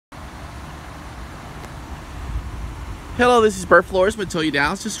Hello, this is Bert Flores with Toyo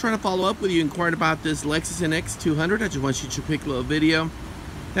Dallas. Just trying to follow up with you, inquired about this Lexus NX 200. I just want to shoot you a quick little video.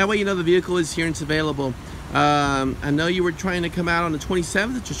 That way you know the vehicle is here and it's available. I know you were trying to come out on the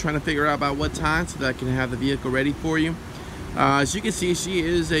 27th, just trying to figure out about what time so that I can have the vehicle ready for you. As you can see, she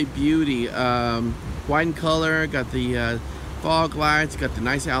is a beauty. White in color, got the fog lights, got the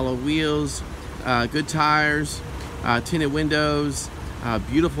nice alloy wheels, good tires, tinted windows,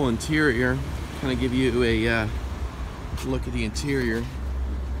 beautiful interior. Kind of give you a look at the interior.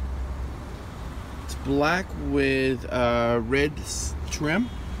 It's black with red trim.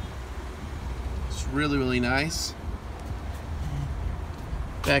 It's really nice.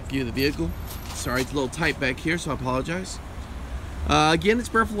 Back view of the vehicle. Sorry, it's a little tight back here, so I apologize. Again, it's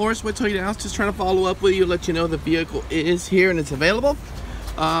Bert Flores with Toyo Dallas. Just trying to follow up with you, let you know the vehicle is here and it's available.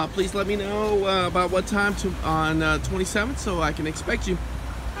 Please let me know about what time on 27th so I can expect you.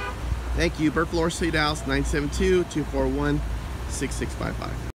 Thank you. Bert Flores, Toyo Dallas, 972-241-6655.